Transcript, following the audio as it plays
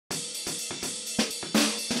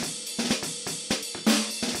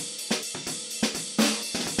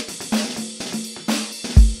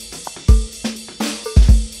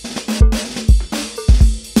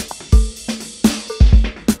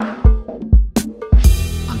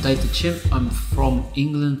David Chimp. I'm from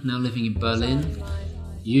England, now living in Berlin.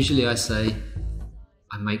 Usually I say,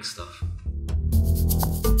 I make stuff.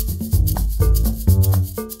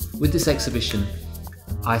 With this exhibition,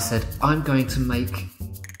 I said, I'm going to make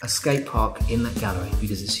a skate park in that gallery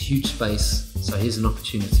because it's a huge space, so here's an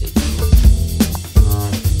opportunity.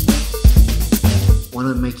 When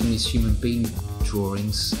I'm making these human being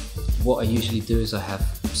drawings, what I usually do is I have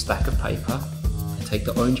a stack of paper, I take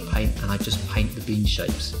the orange paint and I just paint the bean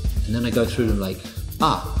shapes. And then I go through them like,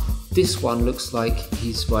 this one looks like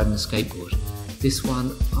he's riding a skateboard. This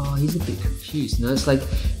one, he's a bit confused. You know, it's like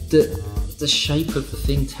the shape of the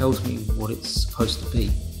thing tells me what it's supposed to be.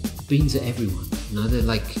 The beans are everyone, you know,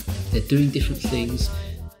 they're doing different things.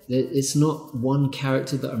 It's not one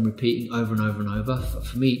character that I'm repeating over and over and over.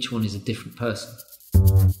 For me, each one is a different person.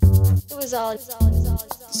 It was all.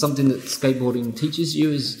 Something that skateboarding teaches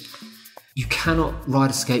you is you cannot ride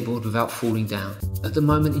a skateboard without falling down. At the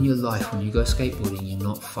moment in your life when you go skateboarding, you're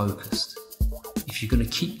not focused. If you're going to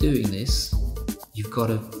keep doing this, you've got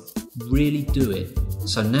to really do it.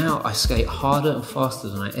 So now I skate harder and faster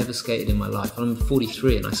than I ever skated in my life. I'm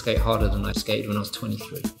 43 and I skate harder than I skated when I was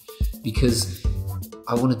 23 because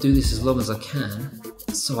I want to do this as long as I can,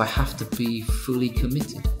 so I have to be fully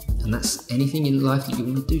committed. And that's anything in life that you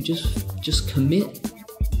want to do, just commit,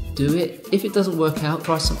 do it. If it doesn't work out,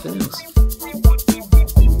 try something else.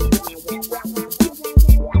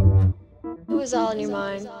 It was all in your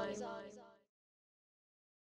mind.